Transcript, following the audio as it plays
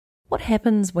What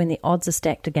happens when the odds are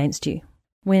stacked against you?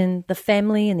 When the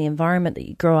family and the environment that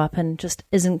you grow up in just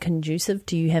isn't conducive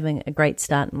to you having a great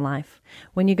start in life?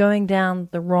 When you're going down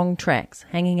the wrong tracks,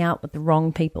 hanging out with the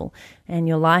wrong people, and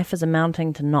your life is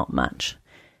amounting to not much?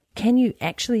 Can you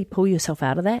actually pull yourself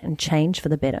out of that and change for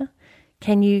the better?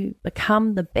 Can you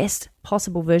become the best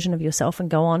possible version of yourself and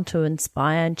go on to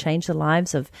inspire and change the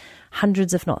lives of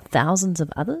hundreds, if not thousands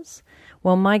of others?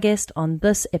 Well, my guest on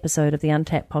this episode of the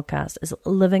Untapped podcast is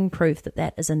living proof that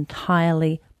that is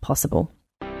entirely possible.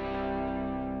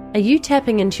 Are you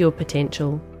tapping into your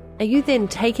potential? Are you then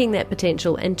taking that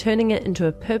potential and turning it into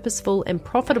a purposeful and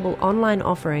profitable online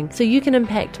offering so you can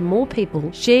impact more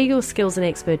people, share your skills and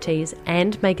expertise,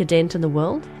 and make a dent in the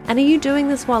world? And are you doing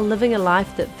this while living a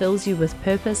life that fills you with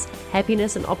purpose,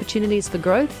 happiness, and opportunities for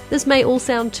growth? This may all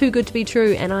sound too good to be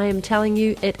true, and I am telling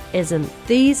you it isn't.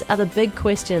 These are the big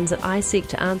questions that I seek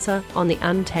to answer on the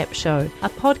Untapped Show, a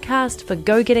podcast for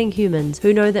go-getting humans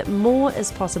who know that more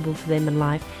is possible for them in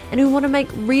life and who want to make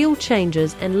real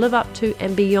changes and live up to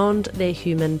and beyond their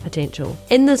human potential.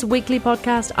 In this weekly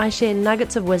podcast, I share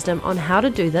nuggets of wisdom on how to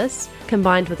do this,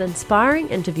 combined with inspiring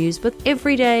interviews with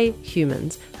everyday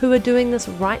humans who are doing this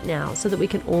right now so that we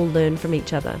can all learn from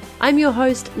each other. I'm your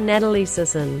host, Natalie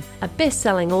Sisson, a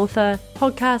best-selling author,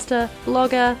 podcaster,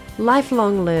 blogger,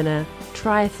 lifelong learner,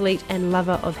 triathlete and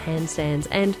lover of handstands,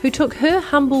 and who took her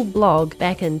humble blog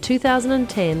back in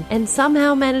 2010 and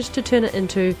somehow managed to turn it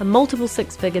into a multiple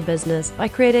six-figure business by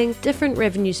creating different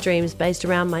revenue streams based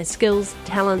around my skills,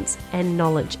 talents, and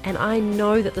knowledge. And I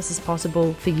know that this is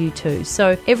possible for you too.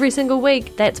 So every single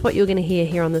week, that's what you're going to hear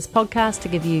here on this podcast to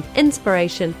give you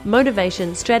inspiration,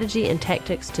 motivation, strategy, and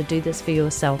tactics to do this for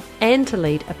yourself and to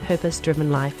lead a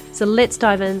purpose-driven life. So let's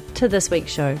dive into this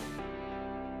week's show.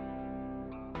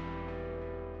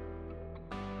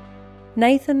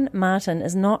 Nathan Martin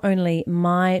is not only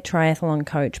my triathlon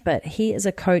coach, but he is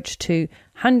a coach to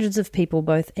hundreds of people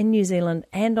both in New Zealand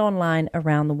and online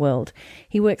around the world.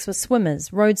 He works with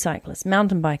swimmers, road cyclists,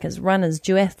 mountain bikers, runners,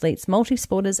 duathletes,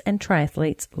 multi-sporters and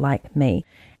triathletes like me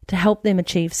to help them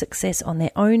achieve success on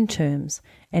their own terms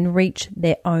and reach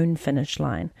their own finish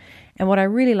line. And what I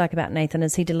really like about Nathan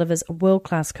is he delivers a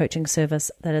world-class coaching service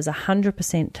that is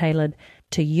 100% tailored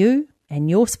to you and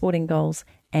your sporting goals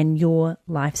and your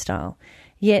lifestyle.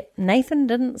 Yet Nathan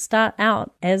didn't start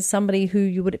out as somebody who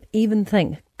you would even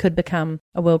think could become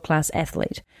a world-class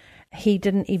athlete. He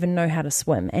didn't even know how to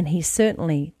swim, and he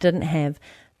certainly didn't have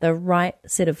the right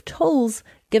set of tools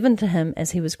given to him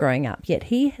as he was growing up. Yet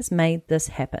he has made this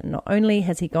happen. Not only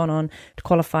has he gone on to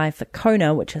qualify for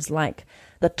Kona, which is like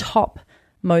the top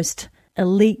most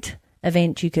elite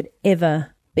event you could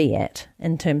ever be at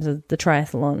in terms of the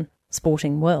triathlon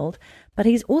sporting world, but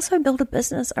he's also built a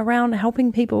business around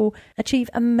helping people achieve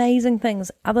amazing things.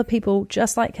 Other people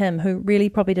just like him who really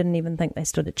probably didn't even think they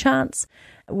stood a chance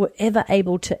were ever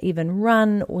able to even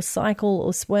run or cycle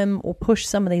or swim or push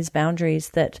some of these boundaries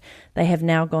that they have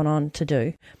now gone on to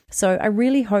do. So I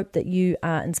really hope that you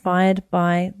are inspired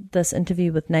by this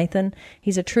interview with Nathan.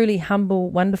 He's a truly humble,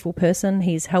 wonderful person.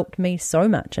 He's helped me so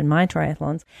much in my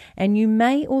triathlons. And you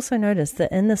may also notice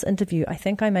that in this interview, I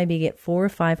think I maybe get 4 or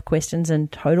 5 questions in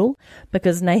total,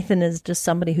 because Nathan is just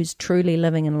somebody who's truly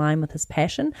living in line with his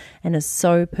passion and is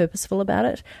so purposeful about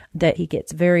it that he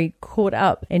gets very caught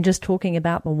up in just talking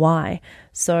about the why.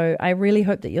 So I really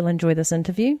hope that you'll enjoy this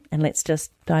interview, and let's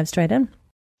just dive straight in.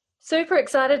 Super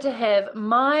excited to have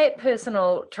my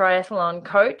personal triathlon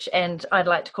coach, and I'd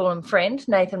like to call him friend,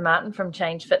 Nathan Martin from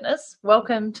Change Fitness.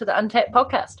 Welcome to the Untapped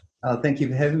podcast. Thank you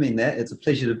for having me, Nat. It's a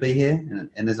pleasure to be here.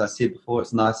 And as I said before,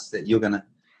 it's nice that you're going to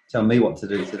tell me what to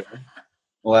do today.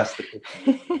 Or ask the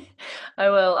question. I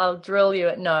will. I'll drill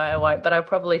you. No, I won't, but I'll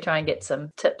probably try and get some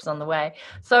tips on the way.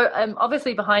 So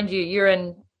obviously behind you, you're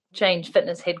in Change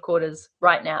Fitness headquarters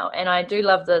right now. And I do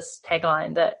love this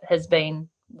tagline that has been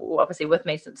obviously with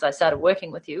me since I started working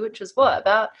with you, which is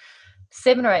about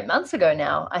 7 or 8 months ago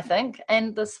now, I think.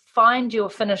 And this find your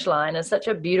finish line is such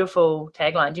a beautiful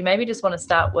tagline. Do you maybe just want to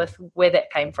start with where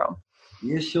that came from?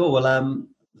 Yeah, sure. Well,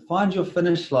 find your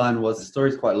finish line the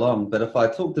story's quite long, but if I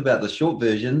talked about the short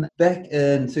version, back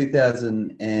in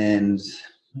 2008,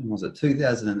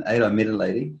 I met a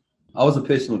lady. I was a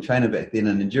personal trainer back then,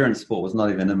 and endurance sport was not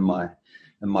even in my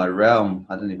realm.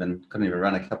 I couldn't even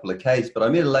run a couple of Ks, but I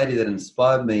met a lady that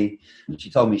inspired me. She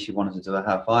told me she wanted to do a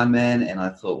half Ironman, and I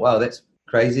thought, wow, that's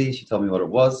crazy. She told me what it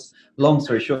was. Long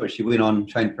story short, she went on,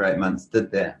 trained for 8 months, did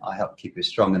that. I helped keep her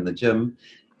strong in the gym.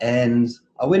 And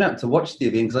I went up to watch the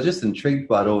event because I was just intrigued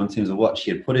by it all in terms of what she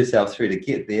had put herself through to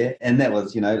get there. And that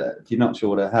was, if you're not sure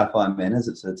what a half Ironman is,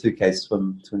 it's a 2K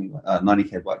swim,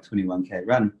 90K bike, 21K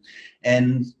run.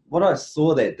 And what I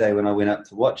saw that day when I went up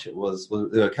to watch it was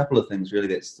there were a couple of things really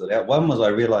that stood out. One was I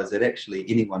realized that actually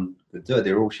anyone could do it.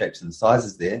 They're all shapes and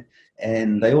sizes there.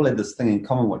 And they all had this thing in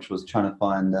common, which was trying to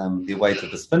find their way to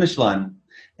this finish line.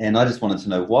 And I just wanted to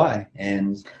know why.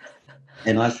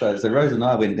 So Rose and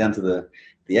I went down to the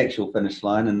actual finish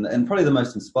line, and probably the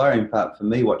most inspiring part for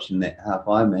me watching that half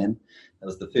Ironman, it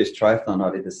was the first triathlon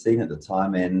I'd ever seen at the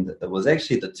time, and it was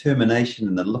actually the determination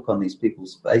and the look on these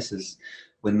people's faces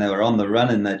when they were on the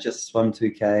run and they just swum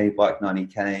 2K, bike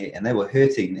 90K, and they were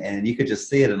hurting, and you could just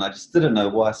see it, and I just didn't know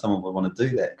why someone would want to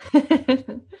do that.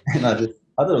 And I thought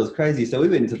it was crazy. So we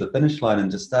went to the finish line and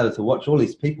just started to watch all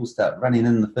these people start running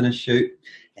in the finish chute,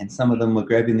 and some of them were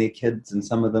grabbing their kids, and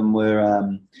some of them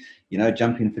were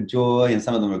jumping for joy, and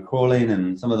some of them were crawling,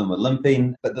 and some of them were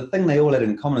limping. But the thing they all had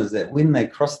in common is that when they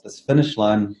crossed this finish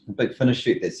line, the big finish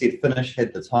chute that said finish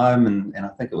had the time, and I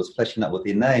think it was flashing up with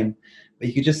their name, but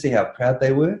you could just see how proud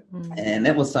they were. And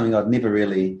that was something I'd never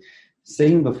really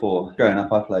seen before. Growing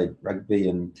up, I played rugby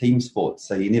and team sports,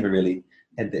 so you never really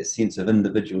had that sense of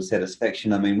individual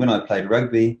satisfaction. I mean, when I played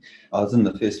rugby, I was in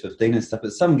the first 15 and stuff,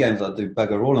 but some games I'd do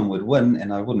bugger all and would win,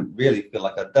 and I wouldn't really feel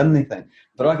like I'd done anything.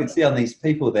 But I could see on these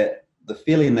people that the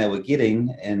feeling they were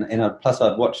getting, plus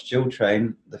I'd watched Jill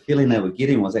train, the feeling they were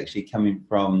getting was actually coming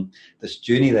from this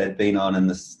journey they'd been on, and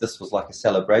this was like a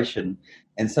celebration.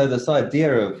 And so this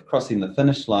idea of crossing the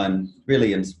finish line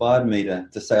really inspired me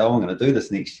to say, I'm going to do this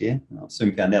next year. I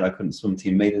soon found out I couldn't swim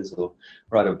 10 meters or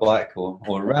ride a bike or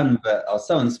run, but I was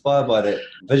so inspired by that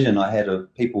vision I had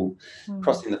of people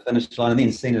crossing the finish line and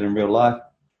then seeing it in real life.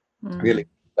 Really,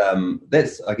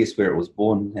 that's, I guess, where it was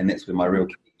born, and that's where my real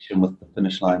connection with the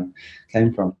finish line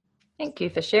came from. Thank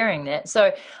you for sharing that.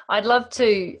 So I'd love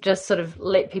to just sort of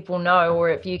let people know,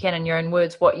 or if you can in your own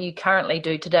words, what you currently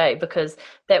do today, because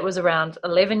that was around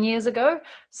 11 years ago.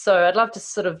 So I'd love to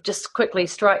sort of just quickly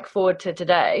strike forward to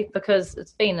today, because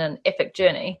it's been an epic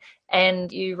journey,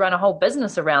 and you run a whole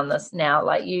business around this now.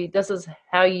 This is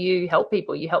how you help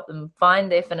people. You help them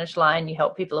find their finish line. You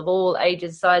help people of all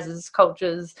ages, sizes,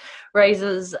 cultures,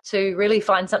 races to really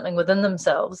find something within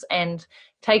themselves and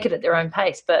take it at their own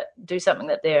pace, but do something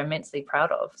that they're immensely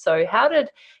proud of. So how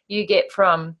did you get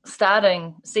from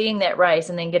seeing that race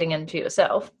and then getting into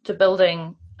yourself to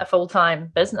building a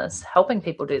full-time business, helping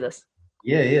people do this?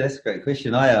 Yeah, that's a great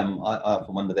question. I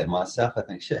often wonder that myself. I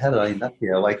think, shit, how did I end up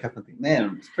here? I wake up and think,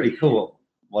 man, it's pretty cool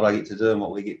what I get to do and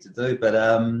what we get to do. But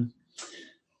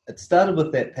it started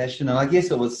with that passion, and I guess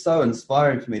it was so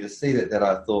inspiring for me to see that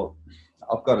I thought,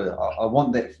 I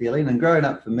want that feeling. And growing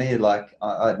up for me,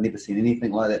 I'd never seen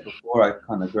anything like that before. I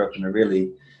kind of grew up in a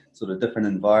really sort of different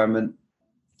environment.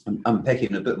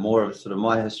 Unpacking a bit more of sort of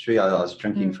my history, I was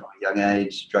drinking from a young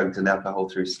age, drugs and alcohol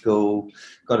through school,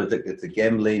 got addicted to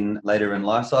gambling later in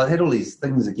life. So I had all these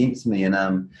things against me, and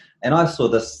I saw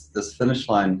this finish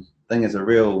line thing as a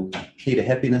real key to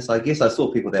happiness. I guess I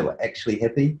saw people that were actually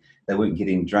happy. They weren't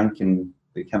getting drunk and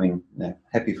becoming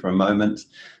happy for a moment.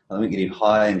 They weren't getting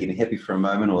high and getting happy for a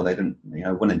moment, or they didn't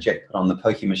win a jackpot on the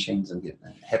pokie machines and get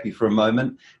happy for a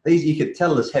moment. You could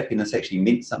tell this happiness actually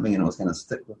meant something, and it was going to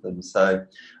stick with them. So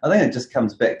I think it just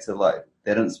comes back to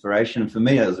that inspiration. For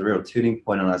me, it was a real turning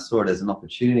point, and I saw it as an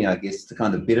opportunity, I guess, to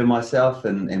kind of better myself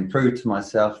and prove to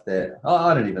myself that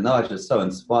I don't even know, I was just so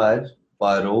inspired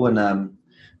by it all. And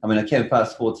I can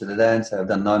fast forward to today and say I've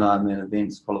done 9 Ironman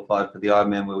events, qualified for the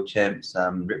Ironman World Champs,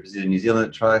 represented New Zealand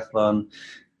at triathlon,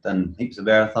 done heaps of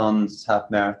marathons, half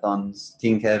marathons,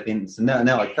 10K events, and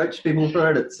now I coach people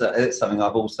for it. It's something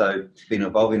I've also been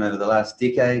evolving over the last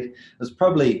decade. It was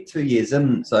probably 2 years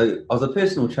in. So I was a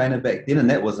personal trainer back then, and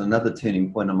that was another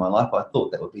turning point in my life. I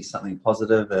thought that would be something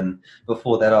positive, and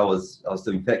before that I was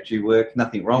doing factory work.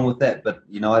 Nothing wrong with that, but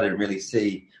I didn't really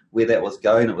see where that was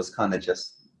going. It was kind of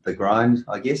just the grind,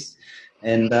 I guess.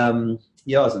 And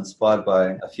I was inspired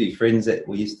by a few friends that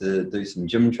we used to do some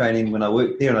gym training when I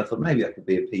worked there, and I thought maybe I could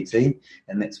be a PT,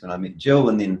 and that's when I met Jill,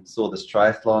 and then saw this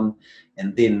triathlon,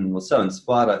 and then was so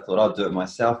inspired I thought I'd do it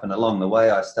myself. And along the way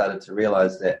I started to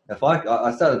realize that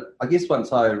I guess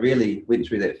once I really went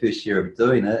through that first year of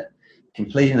doing it,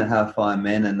 completing a half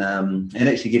Ironman, and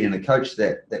actually getting a coach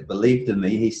that believed in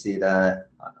me. He said, I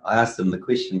asked him the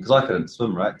question, because I couldn't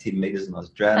swim, right, 10 meters, and I was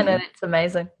drowning. I know, that's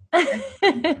amazing. I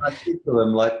said to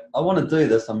him, I want to do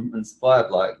this. I'm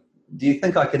inspired. Do you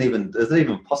think I can is it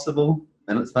even possible?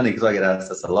 And it's funny because I get asked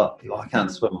this a lot. People, I can't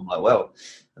swim. I'm like, well,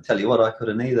 I tell you what, I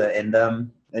couldn't either. And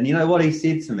you know what he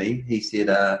said to me? He said,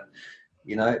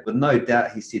 You know, with no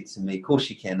doubt, he said to me, of course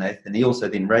you can, Nathan. He also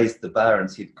then raised the bar and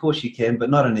said, of course you can, but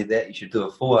not only that, you should do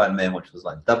a 4 Ironman, which was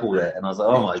like double that. And I was like,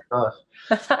 oh my gosh.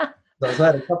 So I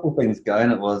had a couple of things going.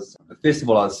 It was, first of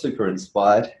all, I was super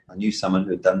inspired. I knew someone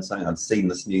who had done something. I'd seen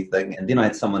this new thing. And then I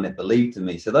had someone that believed in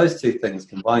me. So those two things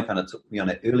combined kind of took me on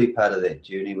an early part of that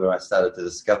journey where I started to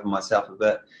discover myself a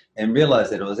bit and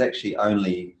realized that it was actually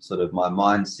only sort of my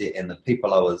mindset and the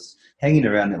people I was hanging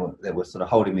around that were sort of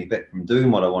holding me back from doing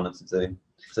what I wanted to do.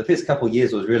 So the first couple of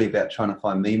years was really about trying to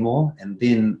find me more. And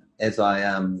then as I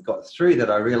got through that,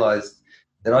 I realized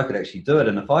that I could actually do it.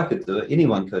 And if I could do it,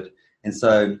 anyone could. And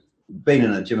so being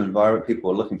in a gym environment, people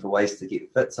were looking for ways to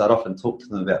get fit. So I'd often talk to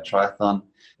them about triathlon,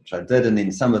 which I did. And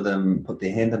then some of them put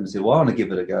their hand up and said, well, I want to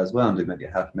give it a go as well and do maybe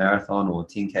a half marathon or a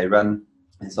 10K run.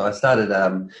 And so I started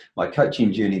my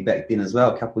coaching journey back then as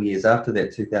well, a couple of years after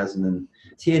that,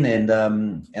 2010.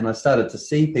 And I started to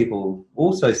see people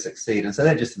also succeed. And so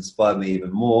that just inspired me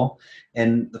even more.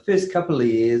 And the first couple of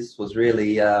years was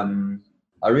really,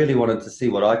 I really wanted to see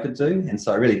what I could do. And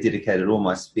so I really dedicated all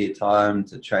my spare time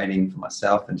to training for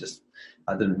myself and just,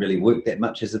 I didn't really work that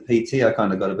much as a PT. I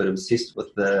kind of got a bit obsessed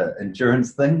with the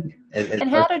endurance thing. And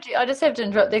how did you, I just have to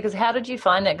interrupt there, because how did you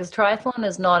find that? Because triathlon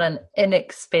is not an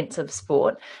inexpensive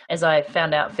sport, as I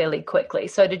found out fairly quickly.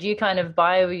 So did you kind of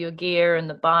buy all your gear and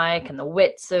the bike and the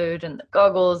wetsuit and the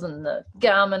goggles and the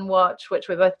Garmin watch, which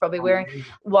we're both probably wearing,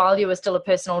 while you were still a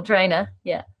personal trainer?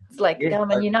 Yeah, it's like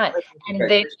Garmin Unite. And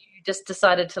then you just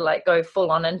decided to like go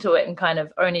full on into it and kind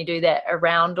of only do that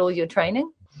around all your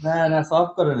training? No, so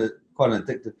I've got quite an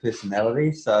addictive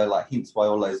personality, so like hence why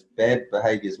all those bad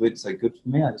behaviours weren't so good for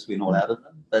me. I just went all out of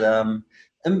them. But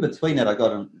in between it, I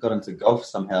got into golf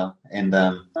somehow, and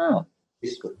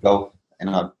just with golf, and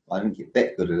I didn't get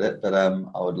that good at it, but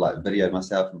I would like video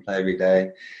myself and play every day.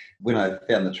 When I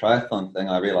found the triathlon thing,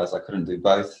 I realised I couldn't do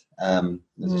both. It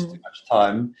was just too much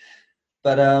time.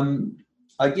 But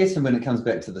I guess, and when it comes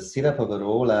back to the setup of it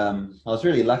all, I was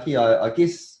really lucky. I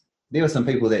guess there were some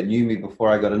people that knew me before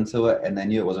I got into it, and they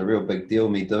knew it was a real big deal,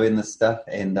 me doing this stuff.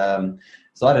 And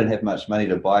so I didn't have much money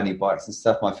to buy any bikes and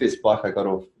stuff. My first bike I got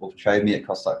off Trade Me, it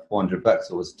cost like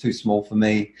 $400. It was too small for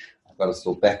me. I got it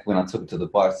still back when I took it to the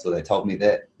bike, so they told me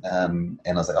that. And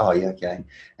I was like, oh, yeah, okay.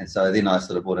 And so then I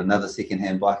sort of bought another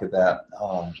second-hand bike about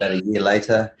a year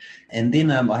later. And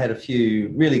then I had a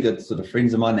few really good sort of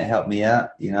friends of mine that helped me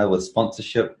out, you know, with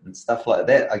sponsorship and stuff like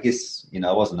that. I guess, you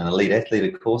know, I wasn't an elite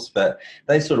athlete, of course, but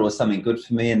they sort of was something good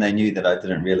for me, and they knew that I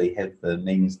didn't really have the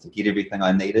means to get everything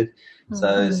I needed.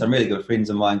 So some really good friends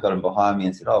of mine got in behind me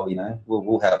and said, oh, you know,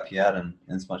 we'll help you out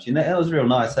and sponsor you. And it was real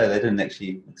nice. They didn't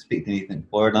actually expect anything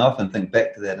for it. And I often think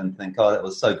back to that and think, oh, that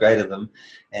was so great of them.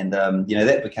 And, you know,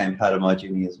 that became part of my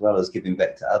journey as well, as giving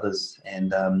back to others.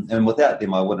 And without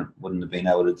them, I wouldn't have been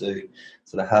able to do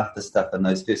sort of half the stuff in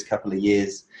those first couple of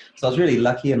years. So I was really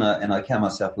lucky, and I count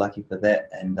myself lucky for that.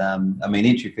 And, I mean,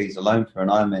 entry fees alone for an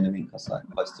Ironman event cost like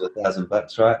close to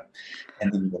 $1,000, right?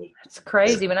 And then it's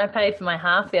crazy. When I paid for my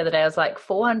half the other day, I was like,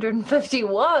 450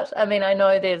 what? I mean, I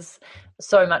know there's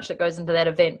so much that goes into that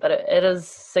event, but it is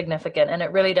significant, and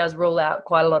it really does rule out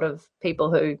quite a lot of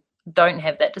people who don't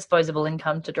have that disposable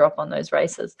income to drop on those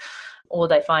races, or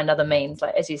they find other means,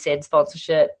 like, as you said,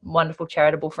 sponsorship, wonderful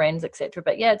charitable friends, etc.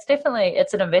 But yeah,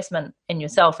 it's an investment in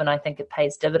yourself, and I think it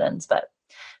pays dividends, but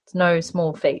it's no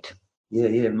small feat.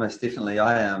 Yeah, most definitely.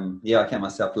 I count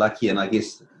myself lucky, and I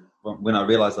guess when I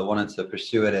realized I wanted to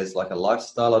pursue it as like a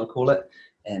lifestyle, I'd call it,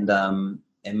 and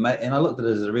I looked at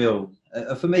it as a real,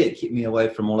 for me, it kept me away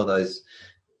from all of those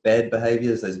bad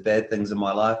behaviors, those bad things in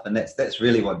my life, and that's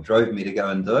really what drove me to go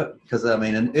and do it. Because I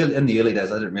mean, in the early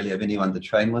days, I didn't really have anyone to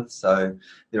train with, so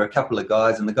there were a couple of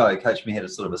guys, and the guy who coached me had a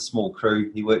sort of a small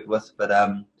crew he worked with, but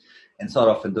and so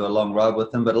I'd often do a long ride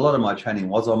with him. But a lot of my training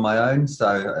was on my own, so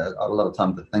I had a lot of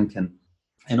time to think and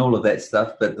all of that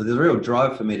stuff. But there's a real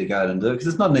drive for me to go out and do it, because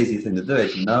it's not an easy thing to do,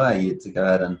 as you know. You get to go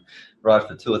out and ride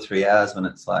for 2 or 3 hours when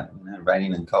it's like, you know,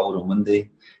 raining and cold and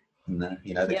windy. And,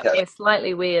 you know, we're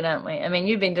slightly weird, aren't we? I mean,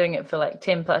 you've been doing it for like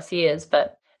 10 plus years,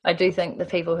 but I do think the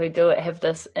people who do it have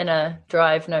this inner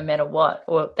drive no matter what,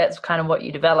 or that's kind of what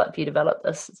you develop. You develop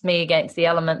this, it's me against the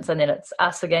elements, and then it's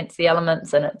us against the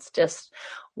elements, and it's just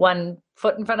one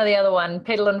foot in front of the other, one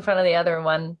pedal in front of the other, and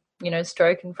one, you know,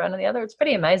 stroke in front of the other. It's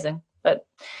pretty amazing. But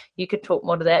you could talk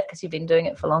more to that because you've been doing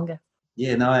it for longer.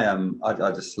 Yeah, no,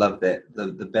 I just love that,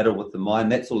 the battle with the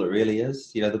mind. That's all it really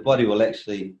is. You know, the body will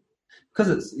actually, because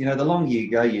it's, you know, the longer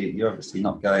you go, you're obviously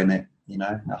not going at, you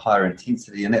know, a higher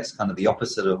intensity, and that's kind of the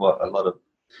opposite of what a lot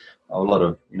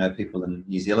of you know, people in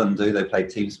New Zealand do. They play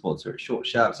team sports or at short,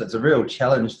 sharp. So it's a real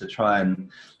challenge to try and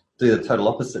do the total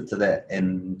opposite to that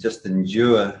and just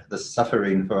endure the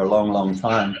suffering for a long, long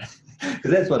time.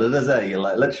 Because that's what it is, eh? You're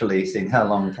like literally saying, how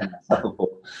long can I suffer for?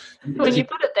 When you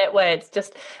put it that way,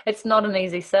 it's not an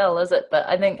easy sell, is it? But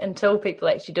I think until people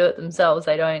actually do it themselves,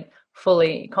 they don't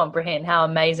fully comprehend how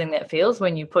amazing that feels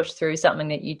when you push through something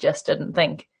that you just didn't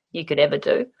think you could ever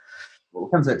do. Well,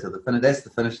 it comes out to the finish. That's the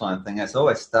finish line thing. So I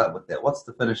always start with that. What's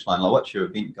the finish line? Like, what's your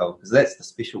event goal? Because that's the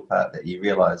special part that you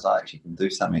realise I actually can do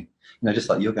something. You know, just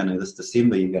like you're going to this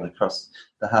December, you're going to cross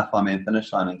the half Ironman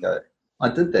finish line and go, I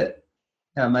did that.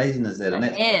 How amazing is that? And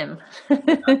that's,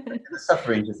 the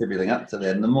suffering just everything up to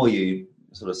that. And the more you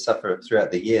sort of suffer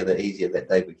throughout the year, the easier that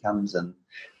day becomes. And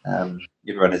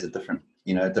everyone has a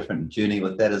different journey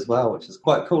with that as well, which is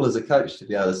quite cool as a coach to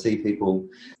be able to see people,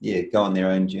 go on their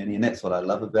own journey. And that's what I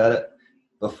love about it.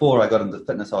 Before I got into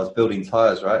fitness, I was building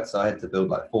tyres, right? So I had to build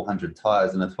like 400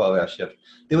 tyres in a 12-hour shift.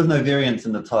 There was no variance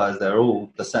in the tyres. They're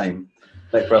all the same.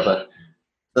 Like, brother,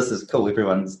 this is cool.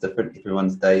 Everyone's different.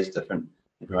 Everyone's day is different.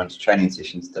 Everyone's training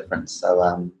session's different.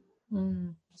 So,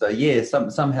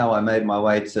 somehow I made my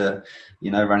way to,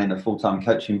 running a full-time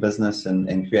coaching business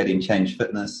and creating Change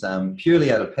Fitness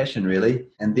purely out of passion, really.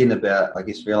 And then about, I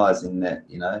guess, realizing that,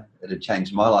 it had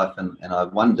changed my life and I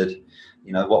wondered,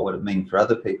 what would it mean for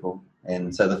other people?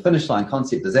 And so the finish line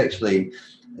concept is actually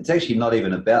not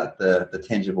even about the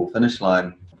tangible finish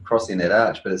line crossing that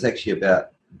arch, but it's actually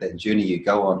about that journey you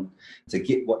go on to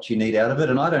get what you need out of it.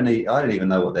 And I don't even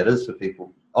know what that is for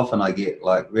people. Often I get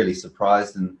like really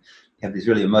surprised and have these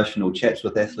really emotional chats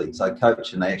with athletes I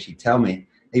coach, and they actually tell me,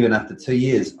 even after 2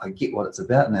 years, I get what it's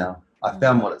about now. I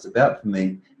found what it's about for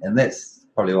me. And that's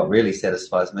probably what really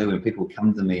satisfies me, when people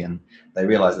come to me and they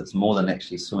realize it's more than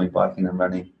actually swimming, biking and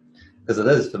running. Because it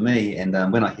is for me. And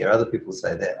when I hear other people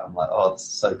say that, I'm like, oh, this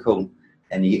is so cool.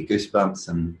 And you get goosebumps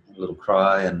and a little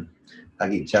cry and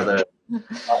hug each other.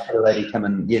 I had a lady come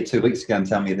in 2 weeks ago and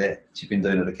tell me that she's been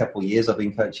doing it a couple of years. I've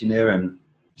been coaching her and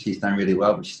she's done really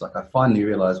well. But she's like, I finally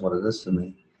realised what it is for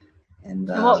me. And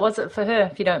what was it for her,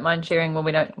 if you don't mind sharing? Well,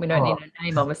 we don't need a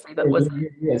name, obviously, but was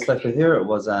it? Yeah, so for her it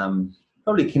was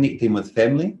probably connecting with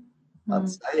family. I'd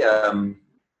say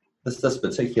this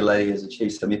particular lady has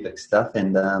achieved some epic stuff,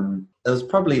 and it was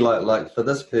probably like for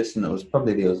this person, there was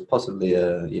possibly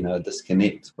a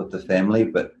disconnect with the family,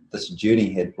 but this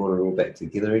journey had brought it all back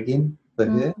together again for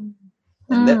her,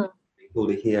 and that was really cool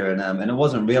to hear. And it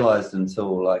wasn't realised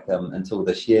until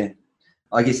this year.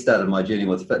 I guess started my journey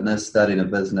with fitness, starting a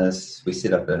business. We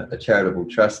set up a charitable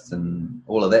trust and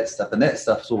all of that stuff, and that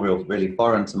stuff's all really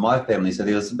foreign to my family, so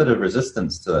there was a bit of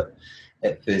resistance to it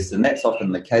at first, and that's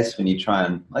often the case when you try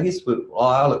and, I guess,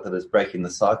 I looked at it as breaking the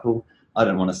cycle. I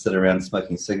didn't want to sit around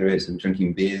smoking cigarettes and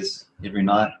drinking beers every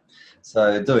night.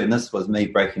 So doing this was me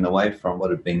breaking away from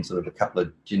what had been sort of a couple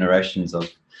of generations of,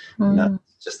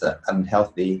 just an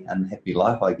unhappy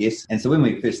life, I guess. And so when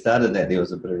we first started that, there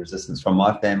was a bit of resistance from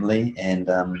my family, and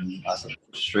I sort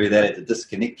of pushed through that, had to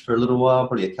disconnect for a little while,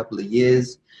 probably a couple of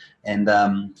years. And,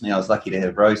 I was lucky to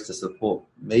have Rose to support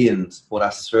me and support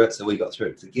us through it. So we got through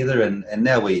it together. And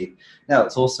now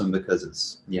it's awesome because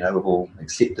it's, we've all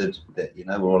accepted that,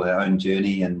 we're all our own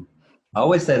journey. And I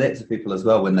always say that to people as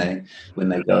well when they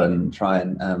go and try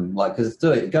and, because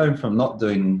going from not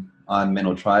doing Ironman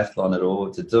or triathlon at all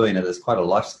to doing it is quite a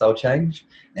lifestyle change.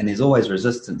 And there's always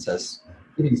resistance as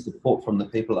getting support from the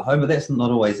people at home, but that's not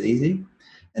always easy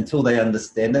until they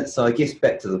understand it. So I guess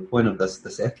back to the point of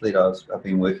this athlete I've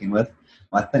been working with,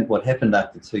 I think what happened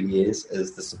after 2 years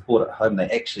is the support at home, they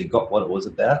actually got what it was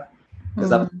about.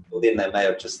 Because up until then, they may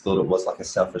have just thought it was like a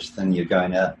selfish thing, you're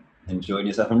going out enjoying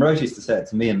yourself. And Rose used to say it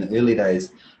to me in the early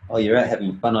days, oh, you're out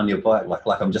having fun on your bike,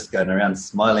 like I'm just going around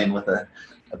smiling with a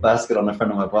basket on the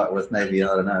front of my bike with maybe, I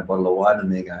don't know, a bottle of wine in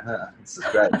there going, this is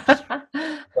great. But,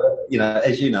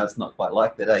 as you know, it's not quite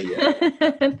like that,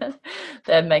 Yeah.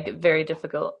 That'd make it very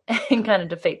difficult and kind of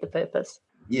defeat the purpose.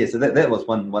 Yeah, so that was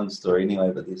one story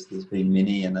anyway, but there's been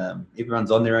many, and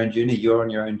everyone's on their own journey. You're on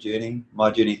your own journey. My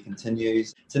journey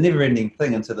continues. It's a never-ending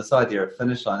thing, and so this idea of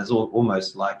finish line is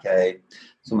almost like a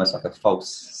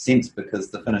false sense,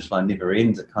 because the finish line never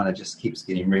ends. It kind of just keeps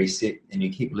getting reset, and you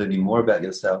keep learning more about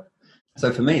yourself. So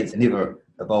for me, it's a never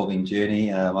evolving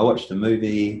journey. I watched a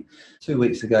movie 2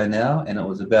 weeks ago now, and it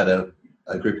was about a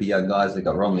group of young guys that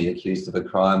got wrongly accused of a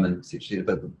crime and sexually.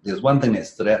 But there's one thing that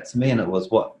stood out to me, and it was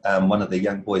what one of the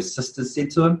young boys' sisters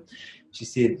said to him. She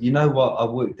said, you know what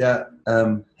I've worked out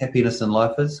happiness in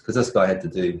life is? Because this guy had to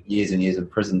do years and years in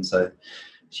prison, so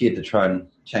she had to try and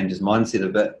change his mindset a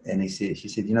bit. And she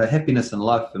said, happiness in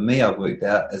life for me, I've worked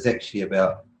out, is actually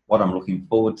about what I'm looking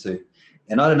forward to.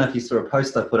 And I don't know if you saw a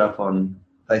post I put up on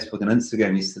Facebook and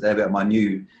Instagram yesterday about my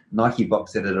new Nike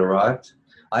box that had arrived.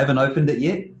 I haven't opened it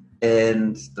yet,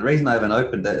 And the reason I haven't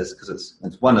opened it is because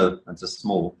it's a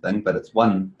small thing, but it's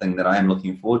one thing that I am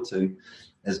looking forward to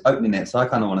is opening that. So I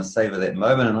kind of want to savor that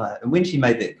moment. And when she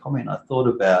made that comment, I thought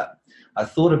about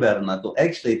it, and I thought,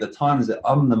 actually, the times that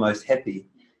I'm the most happy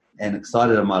and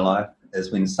excited in my life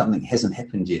is when something hasn't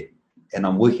happened yet, and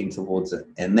I'm working towards it.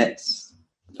 And that's,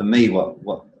 for me, what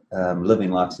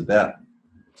living life's about.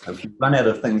 If you run out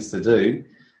of things to do,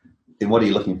 then what are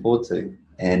you looking forward to?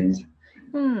 And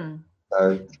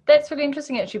so that's really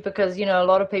interesting, actually, because, you know, a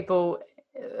lot of people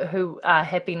who are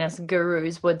happiness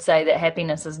gurus would say that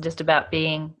happiness is just about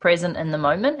being present in the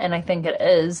moment. And I think it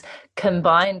is,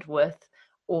 combined with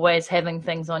always having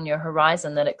things on your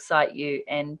horizon that excite you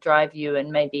and drive you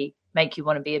and maybe make you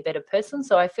want to be a better person.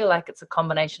 So I feel like it's a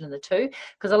combination of the two,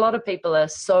 because a lot of people are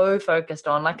so focused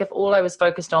on, like, if all I was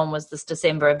focused on was this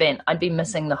December event, I'd be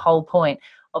missing the whole point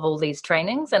of all these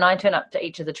trainings. And I turn up to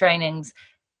each of the trainings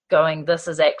going, this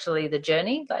is actually the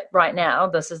journey. Like right now,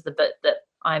 this is the bit that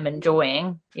I'm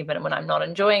enjoying, even when I'm not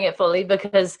enjoying it fully,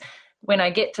 because when I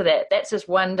get to that, that's just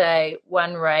one day,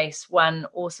 one race, one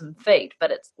awesome feat,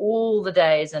 but it's all the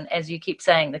days. And as you keep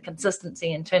saying, the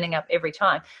consistency and turning up every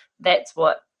time, that's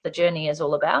what the journey is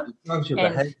all about. It drives your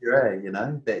behavior, you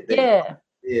know,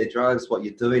 that drives what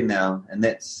you're doing now. And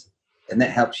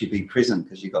that helps you be present,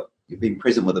 because you've been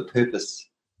present with a purpose.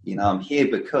 You know, I'm here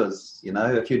because, you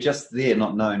know, if you're just there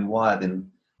not knowing why, then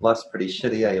life's pretty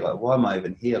shitty. You're like, why am I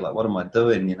even here? Like, what am I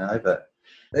doing? You know, but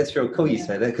that's real cool you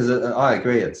say that, because I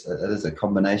agree. It is a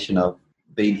combination of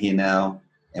being here now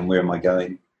and where am I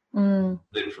going? Learn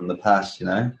from the past, you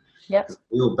know. Yeah.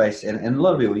 We all base, and a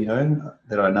lot of people, you know,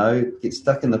 that I know get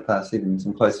stuck in the past. Even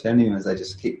some close family members,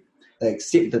 they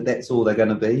accept that that's all they're going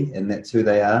to be and that's who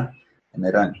they are, and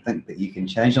they don't think that you can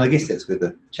change. And I guess that's where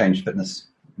the Change Fitness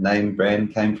name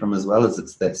brand came from as well, as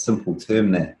it's that simple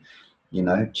term that, you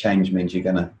know, change means you're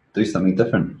going to do something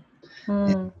different.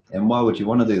 And why would you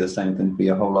want to do the same thing for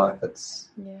your whole life? It's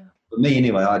for me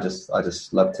anyway. I just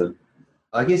love to.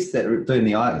 I guess that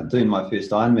doing my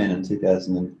first Ironman in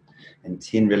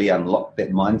 2010 really unlocked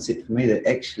that mindset for me, that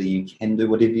actually you can do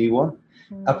whatever you want.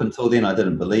 Up until then, I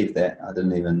didn't believe that. I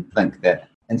didn't even think that.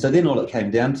 And so then all it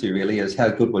came down to really is how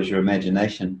good was your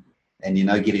imagination, and, you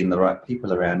know, getting the right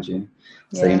people around you.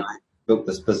 So, you know, I built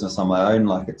this business on my own.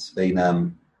 Like, it's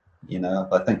been, you know,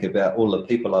 if I think about all the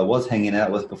people I was hanging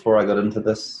out with before I got into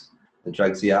this, the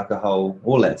drugs, the alcohol,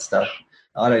 all that stuff,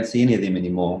 I don't see any of them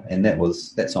anymore. And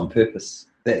that's on purpose.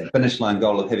 That finish line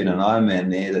goal of having an Ironman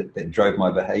there that drove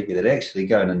my behaviour, that actually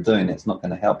going and doing that's not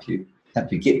going to help you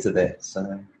get to that.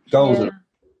 So goals are,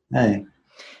 hey.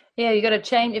 Yeah, you got to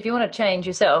change. If you want to change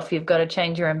yourself, you've got to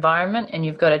change your environment, and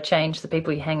you've got to change the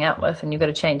people you hang out with, and you've got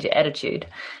to change your attitude.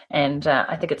 And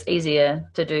I think it's easier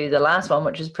to do the last one,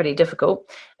 which is pretty difficult.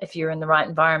 If you're in the right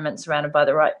environment, surrounded by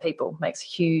the right people, makes a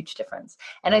huge difference.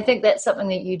 And I think that's something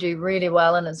that you do really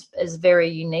well and is very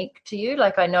unique to you.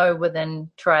 Like, I know within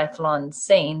triathlon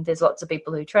scene, there's lots of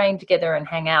people who train together and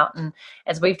hang out. And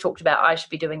as we've talked about, I should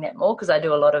be doing that more, because I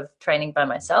do a lot of training by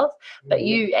myself. But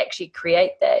you actually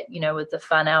create that, you know, with the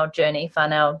whānau journey,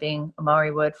 whānau being a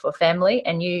Maori word for family,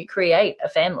 and you create a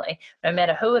family, no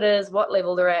matter who it is, what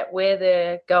level they're at, where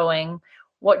they're going,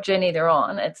 what journey they're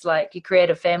on. It's like you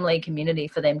create a family community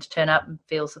for them to turn up and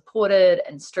feel supported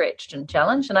and stretched and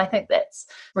challenged. And I think that's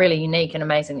really unique and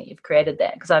amazing that you've created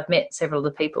that, because I've met several of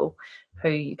the people who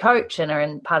you coach and are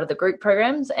in part of the group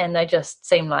programs, and they just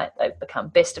seem like they've become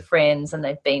best of friends, and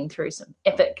they've been through some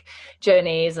epic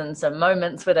journeys and some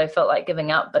moments where they felt like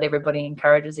giving up, but everybody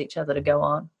encourages each other to go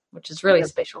on, which is really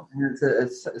special.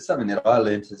 It's something that I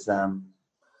learned is,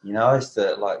 you know, I used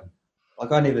to like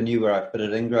I never knew where I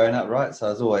fitted in growing up, right? So I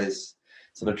was always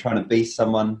sort of trying to be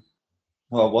someone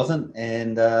who I wasn't.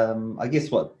 And I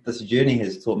guess what this journey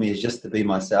has taught me is just to be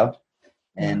myself.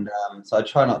 And so I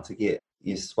try not to get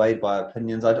swayed by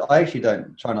opinions. I actually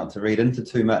don't try not to read into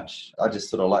too much. I just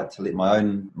sort of like to let my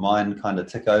own mind kind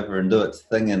of tick over and do its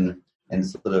thing and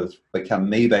sort of become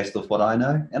me based off what I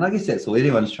know. And I guess that's all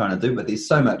anyone's trying to do, but there's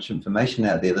so much information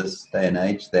out there this day and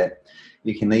age that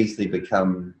you can easily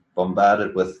become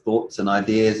bombarded with thoughts and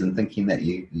ideas and thinking that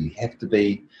you have to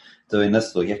be doing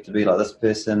this or you have to be like this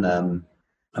person.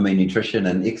 I mean, nutrition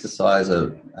and exercise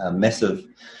are massive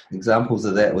examples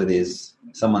of that, where there's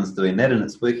someone's doing that and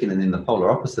it's working, and then the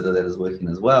polar opposite of that is working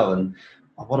as well. And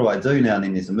what do I do now? And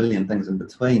then there's a million things in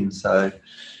between. So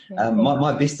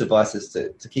my best advice is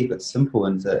to keep it simple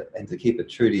and to keep it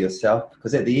true to yourself,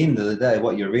 because at the end of the day,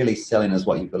 what you're really selling is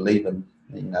what you believe in.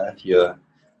 You know, if you're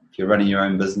running your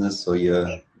own business or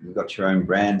you've got your own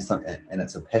brand and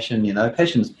it's a passion, you know,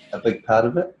 passion's a big part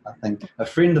of it. I think a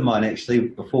friend of mine, actually,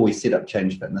 before we set up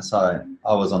Change Fitness, I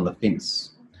was on the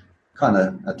fence kind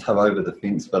of a toe over the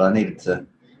fence, but I needed to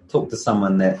talk to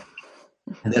someone that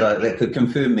could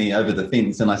confirm me over the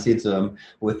fence. And I said to him,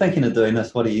 we're thinking of doing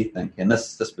this, what do you think? And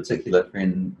this particular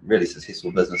friend, really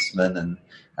successful businessman, and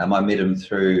I met him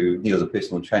through, he was a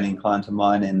personal training client of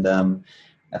mine, and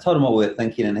I told him what we were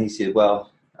thinking, and he said,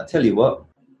 well, I tell you what,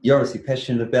 you're obviously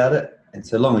passionate about it, and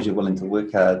so long as you're willing to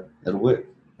work hard, it'll work.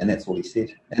 And that's all he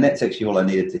said. And that's actually all I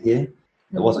needed to hear.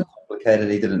 It wasn't complicated.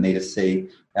 He didn't need to see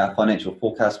our financial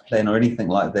forecast plan or anything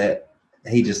like that.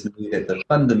 He just knew that the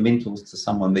fundamentals to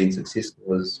someone being successful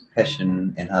was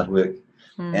passion and hard work.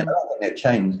 And I don't think that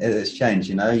changed. It's changed,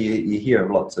 you know. You hear of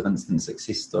lots of instant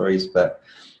success stories, but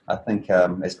I think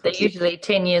they're usually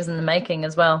 10 years in the making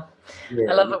as well.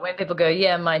 Yeah. I love it when people go,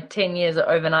 yeah, my 10 years of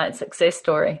overnight success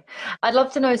story. I'd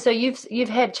love to know, so you've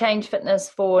had Change Fitness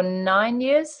for 9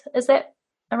 years, is that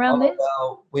around there?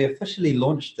 Well, we officially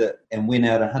launched it and went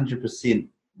out 100%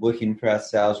 working for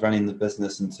ourselves, running the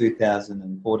business in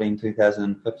 2014,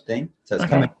 2015. So it's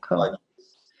coming. Cool.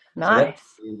 Nice.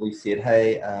 So we said,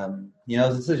 hey, it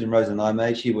was a decision Rose and I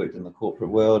made. She worked in the corporate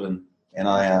world, and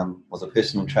I was a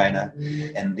personal trainer,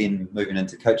 and then moving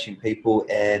into coaching people.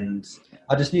 And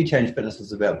I just knew Change Fitness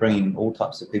was about bringing all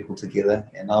types of people together.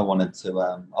 And I wanted to,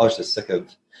 I was just sick of,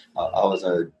 I was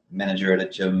a manager at a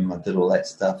gym. I did all that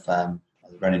stuff. I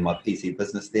was running my PT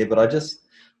business there, but I just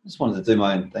wanted to do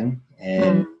my own thing.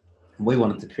 And we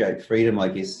wanted to create freedom, I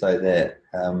guess, so that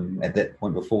at that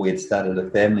point before we had started a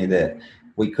family, that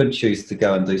we could choose to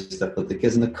go and do stuff with the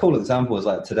kids. And a cool example was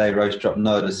like today, Rose dropped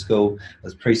Noah to school. It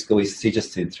was preschool. She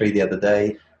just turned 3 the other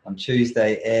day on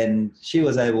Tuesday, and she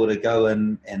was able to go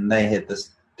in, and they had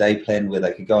this day plan where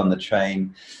they could go on the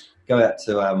train, go out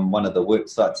to one of the work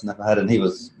sites in Upper Hutt, and he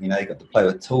was, he got to play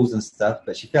with tools and stuff.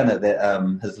 But she found out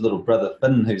that his little brother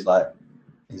Finn, who's like,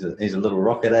 he's a little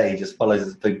rocket, he just follows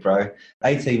his big bro.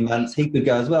 18 months, he could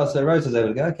go as well. So Rose was able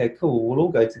to go, okay, cool, we'll all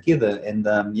go together. And,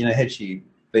 had she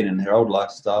been in her old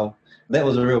lifestyle, that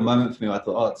was a real moment for me. I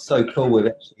thought, it's so cool we've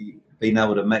actually been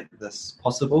able to make this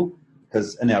possible,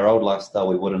 because in our old lifestyle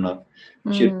we wouldn't have.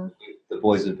 The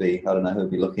boys would be, I don't know who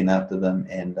would be looking after them,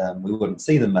 and we wouldn't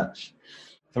see them much.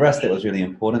 For us, that was really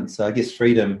important. So I guess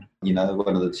freedom, one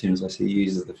of the terms I see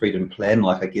used is the freedom plan.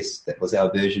 Like, I guess that was our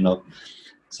version of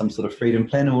some sort of freedom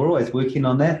plan, and we're always working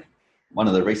on that. One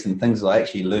of the recent things, I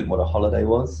actually learned what a holiday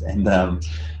was, and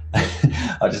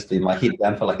I just been my head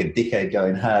down for like a decade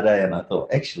going hard, and I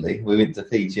thought, actually, we went to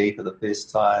Fiji for the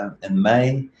first time in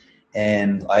May,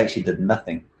 and I actually did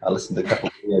nothing. I listened to a couple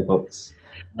of video books,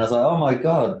 and I was like, oh my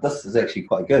God, this is actually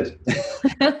quite good.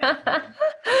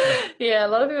 Yeah, a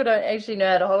lot of people don't actually know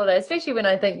how to holiday, especially when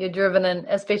I think you're driven, and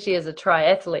especially as a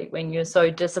triathlete, when you're so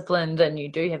disciplined and you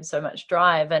do have so much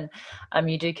drive, and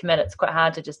you do commit. It's quite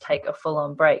hard to just take a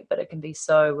full-on break, but it can be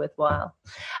so worthwhile.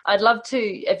 I'd love to,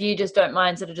 if you just don't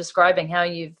mind, sort of describing how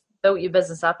you've built your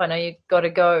business up. I know you've got to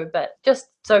go, but just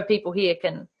so people here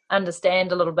can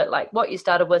understand a little bit like what you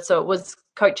started with. So it was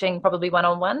coaching, probably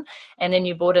one-on-one, and then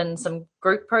you brought in some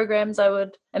group programs, I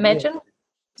would imagine. Yeah.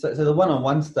 So the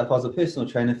one-on-one stuff, I was a personal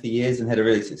trainer for years and had a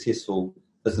really successful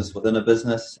business within a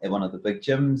business at one of the big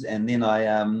gyms. And then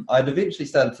I'd eventually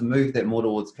started to move that more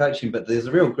towards coaching, but there's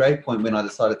a real grey point when I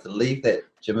decided to leave that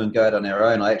gym and go out on our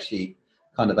own. I actually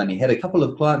kind of only had a couple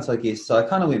of clients, I guess. So I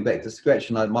kind of went back to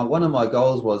scratch, and one of my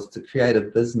goals was to create a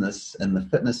business in the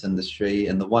fitness industry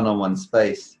in the one-on-one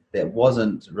space that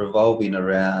wasn't revolving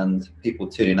around people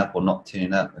turning up or not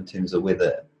turning up in terms of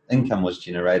whether income was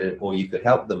generated or you could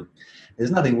help them.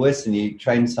 There's nothing worse than you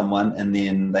train someone and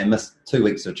then they miss 2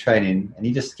 weeks of training and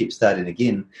you just keep starting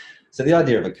again. So the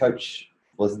idea of a coach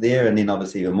was there, and then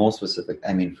obviously even more specific,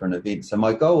 aiming for an event. So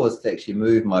my goal was to actually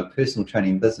move my personal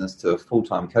training business to a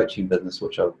full-time coaching business,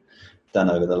 which I've done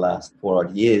over the last 4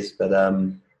 odd years. But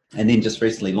and then just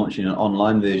recently launching an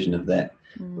online version of that,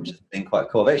 which has been quite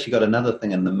cool. I've actually got another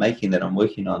thing in the making that I'm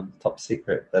working on, top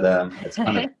secret, but it's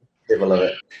kind of the level of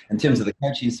it in terms of the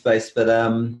coaching space. But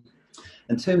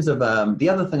in terms of the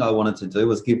other thing I wanted to do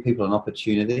was give people an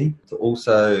opportunity to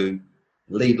also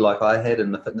lead like I had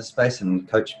in the fitness space and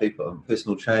coach people and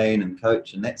personal train and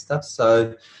coach and that stuff.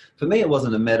 So for me, it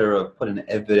wasn't a matter of putting an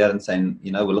advert out and saying,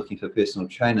 we're looking for personal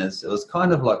trainers. It was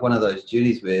kind of like one of those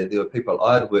duties where there were people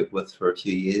I'd worked with for a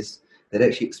few years that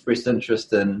actually expressed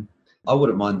interest in, I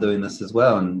wouldn't mind doing this as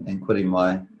well, and quitting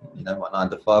my, my 9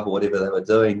 to 5 or whatever they were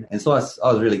doing. And so I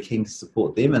was really keen to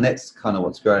support them, and that's kind of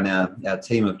what's grown our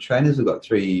team of trainers. We've got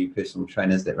 3 personal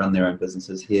trainers that run their own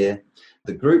businesses here.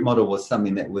 The group model was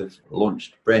something that we've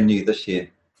launched brand new this year.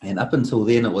 And up until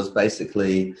then, it was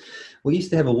basically, we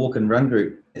used to have a walk and run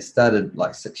group. It started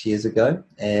like 6 years ago,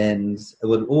 and it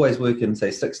would always work in, say,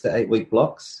 6 to 8 week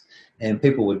blocks, and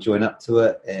people would join up to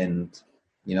it, and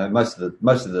most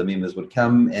of the members would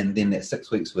come, and then that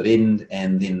 6 weeks would end,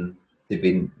 and then there'd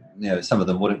been, some of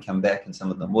them wouldn't come back and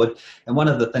some of them would. And one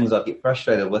of the things I'd get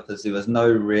frustrated with is there was no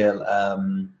real,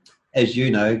 as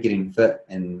you know, getting fit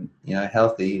and,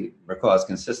 healthy requires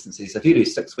consistency. So if you do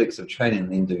 6 weeks of training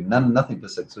and then do nothing for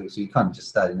 6 weeks, you kind of just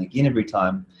starting again every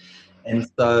time. And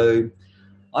so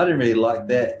I didn't really like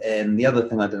that. And the other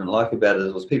thing I didn't like about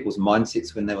it was people's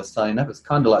mindsets when they were signing up. It's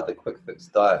kind of like the quick fix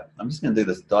diet. I'm just going to do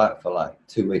this diet for like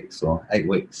 2 weeks or 8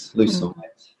 weeks, lose some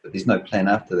weight, but there's no plan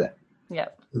after that. Yeah.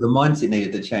 The mindset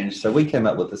needed to change. So we came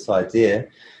up with this idea,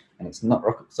 and it's not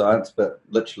rocket science, but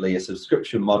literally a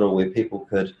subscription model where people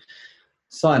could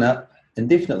sign up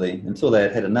indefinitely until they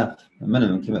had had enough. The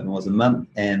minimum commitment was a month,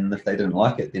 and if they didn't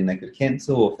like it, then they could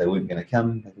cancel, or if they weren't going to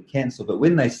come, they could cancel. But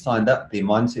when they signed up, their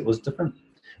mindset was different.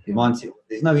 Their mindset,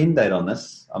 there's no end date on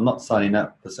this. I'm not signing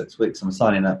up for 6 weeks. I'm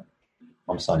signing up.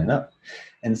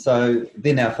 And so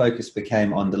then our focus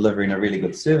became on delivering a really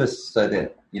good service so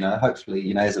that,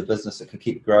 hopefully, as a business, it could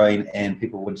keep growing and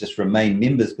people would just remain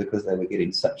members because they were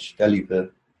getting such value for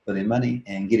their money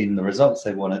and getting the results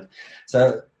they wanted.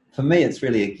 So for me, it's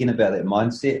really, again, about that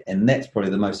mindset, and that's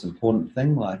probably the most important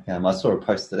thing. Like I saw a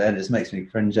post today, and it just makes me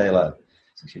cringe. Like,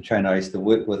 it's actually a trainer I used to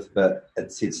work with, but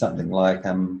it said something like,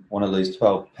 want to lose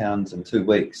 12 pounds in 2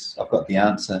 weeks. I've got the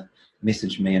answer.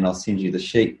 Message me and I'll send you the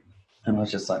sheet. And I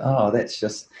was just like, oh, that's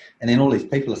just... And then all these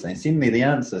people are saying, send me the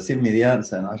answer.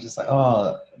 And I was just like,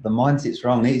 oh, the mindset's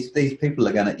wrong. These people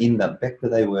are going to end up back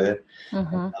where they were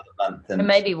another month. And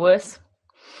maybe worse.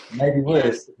 Maybe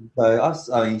worse.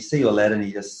 So you see all that, and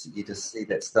you just see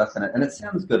that stuff in it. And it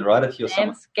sounds good, right? If you're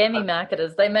scammy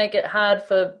marketers, they make it hard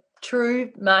for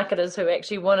true marketers who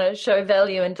actually want to show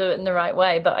value and do it in the right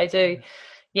way. But I do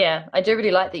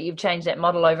really like that you've changed that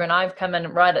model over, and I've come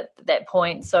in right at that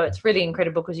point. So it's really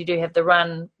incredible because you do have the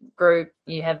run group,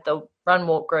 you have the run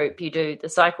walk group, you do the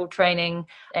cycle training,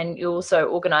 and you also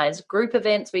organize group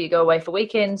events where you go away for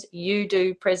weekends. You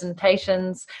do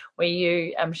presentations where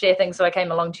you share things. So I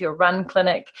came along to your run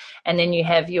clinic, and then you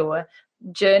have your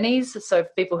journeys, so for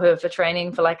people who are for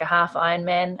training for like a half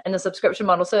Ironman, and the subscription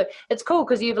model. So it's cool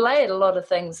because you've layered a lot of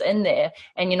things in there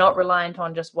and you're not reliant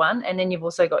on just one, and then you've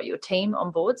also got your team on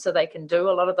board so they can do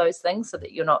a lot of those things so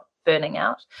that you're not burning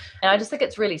out. And I just think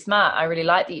it's really smart. I really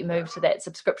like that you moved to that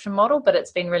subscription model, but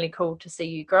it's been really cool to see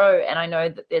you grow. And I know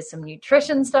that there's some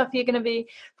nutrition stuff you're going to be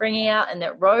bringing out, and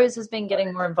that Rose has been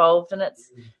getting more involved, and it's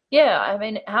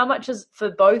how much is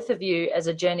for both of you as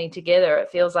a journey together?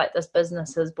 It feels like this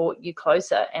business has brought you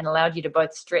closer and allowed you to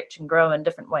both stretch and grow in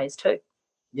different ways too.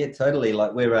 Yeah, totally.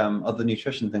 Like we're the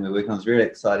nutrition thing we're working on is really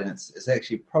exciting. It's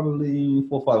actually probably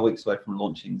 4 or 5 weeks away from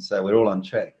launching, so we're all on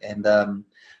track. And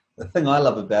the thing I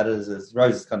love about it is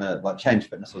Rose is kind of like Change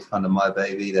Fitness was kind of my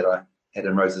baby that I had,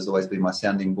 and Rose has always been my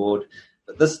sounding board.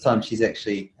 But this time she's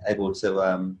actually able to,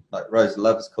 like Rose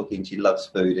loves cooking, she loves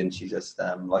food, and she just,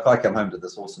 like I come home to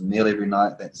this awesome meal every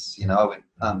night. That's, I went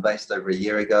plant-based over a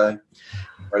year ago.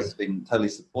 Rose has been totally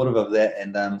supportive of that.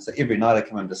 And so every night I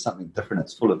come home to something different.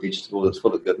 It's full of vegetables, it's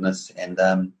full of goodness. And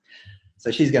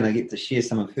so she's going to get to share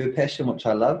some of her passion, which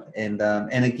I love. And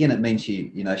again, it means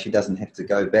she doesn't have to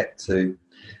go back to,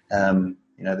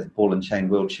 that ball and chain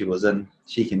world she was in.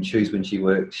 She can choose when she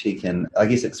works. She can, I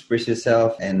guess, express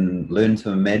herself and learn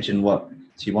to imagine what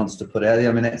she wants to put out there.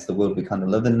 I mean, that's the world we kind of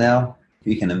live in now. If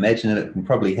you can imagine it, it can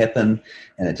probably happen,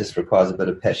 and it just requires a bit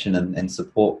of passion and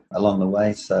support along the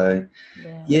way. So,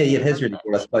 it has really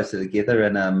brought us closer together,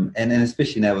 and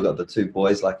especially now we've got the 2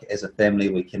 boys. Like as a family,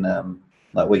 we can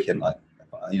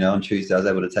on Tuesday I was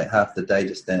able to take half the day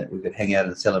just that we could hang out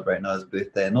and celebrate Noah's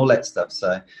birthday and all that stuff.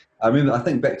 So I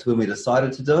think back to when we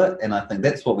decided to do it, and I think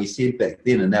that's what we said back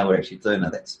then, and now we're actually doing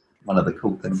it. That's one of the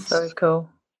cool things. So cool.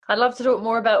 I'd love to talk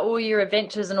more about all your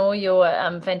adventures and all your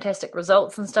fantastic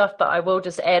results and stuff, but I will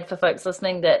just add for folks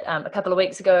listening that a couple of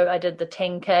weeks ago I did the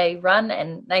 10K run,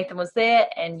 and Nathan was there,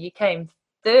 and you came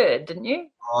third, didn't you?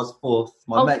 I was fourth.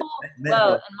 Fourth.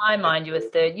 Well, in my mind, you were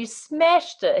third. You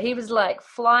smashed it. He was like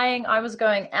flying. I was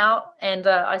going out, and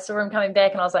I saw him coming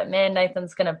back, and I was like, man,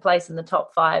 Nathan's going to place in the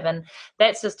top 5. And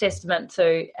that's just testament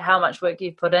to how much work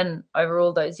you've put in over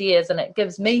all those years. And it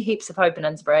gives me heaps of hope and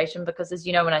inspiration because, as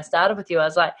you know, when I started with you, I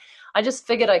was like, I just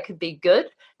figured I could be good.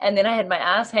 And then I had my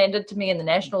ass handed to me in the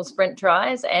national sprint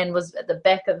tries and was at the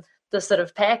back of the sort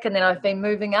of pack. And then I've been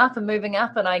moving up,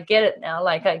 and I get it now.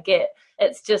 Like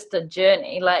it's just a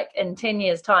journey. Like in 10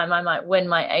 years time, I might win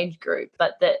my age group,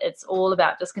 but that it's all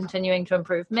about just continuing to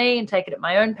improve me and take it at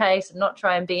my own pace and not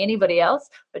try and be anybody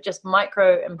else, but just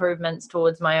micro improvements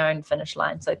towards my own finish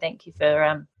line. So thank you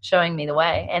for showing me the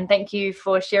way. And thank you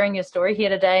for sharing your story here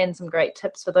today and some great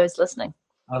tips for those listening.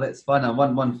 Oh, that's fine. And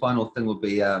one final thing would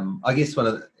be, I guess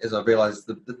as I realised,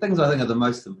 the things I think are the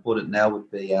most important now would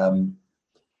be,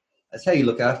 it's how you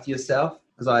look after yourself,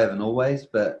 because I haven't always,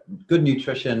 but good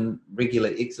nutrition,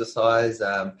 regular exercise.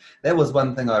 That was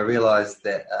one thing I realised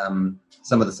that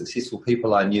some of the successful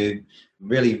people I knew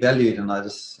really valued, and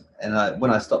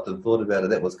when I stopped and thought about it,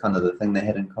 that was kind of the thing they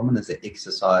had in common, is that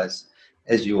exercise.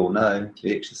 As you all know,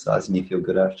 you exercise and you feel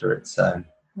good after it. So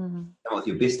come with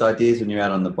your best ideas when you're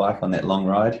out on the bike on that long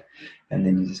ride, and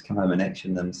then you just come home and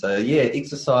action them. So yeah,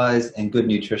 exercise and good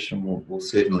nutrition will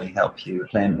certainly help you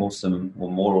plan more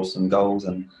awesome goals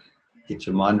and get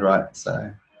your mind right.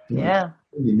 So yeah.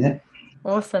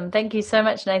 Awesome. Thank you so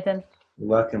much, Nathan. You're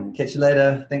welcome. Catch you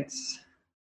later. Thanks.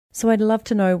 So I'd love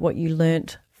to know what you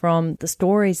learnt from the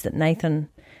stories that Nathan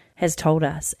has told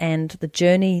us and the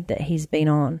journey that he's been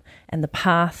on and the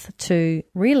path to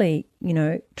really,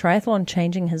 triathlon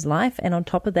changing his life, and on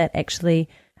top of that, actually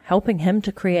helping him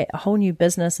to create a whole new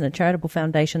business and a charitable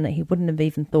foundation that he wouldn't have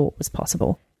even thought was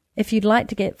possible. If you'd like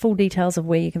to get full details of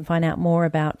where you can find out more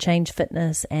about Change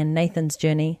Fitness and Nathan's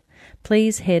journey,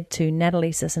 please head to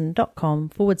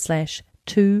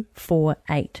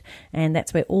nataliesisson.com/248, and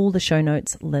that's where all the show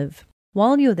notes live.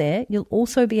 While you're there, you'll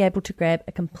also be able to grab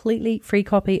a completely free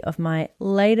copy of my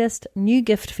latest new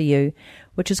gift for you,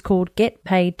 which is called Get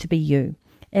Paid to Be You.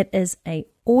 It is an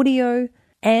audio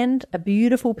and a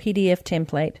beautiful PDF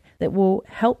template that will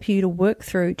help you to work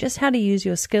through just how to use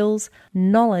your skills,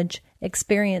 knowledge,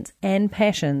 experience, and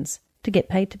passions to get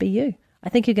paid to be you. I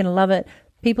think you're going to love it.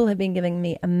 People have been giving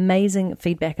me amazing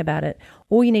feedback about it.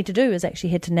 All you need to do is actually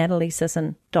head to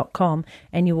nataliesisson.com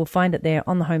and you will find it there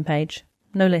on the homepage,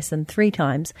 no less than 3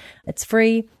 times. It's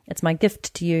free. It's my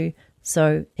gift to you.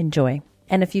 So enjoy.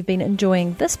 And if you've been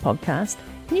enjoying this podcast,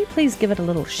 can you please give it a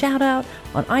little shout out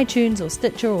on iTunes or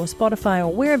Stitcher or Spotify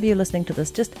or wherever you're listening to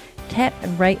this? Just tap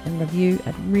and rate and review.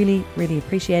 I'd really, really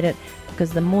appreciate it,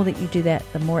 because the more that you do that,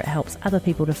 the more it helps other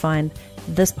people to find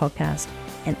this podcast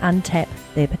and untap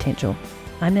their potential.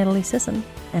 I'm Natalie Sisson,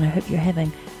 and I hope you're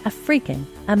having a freaking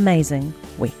amazing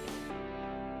week.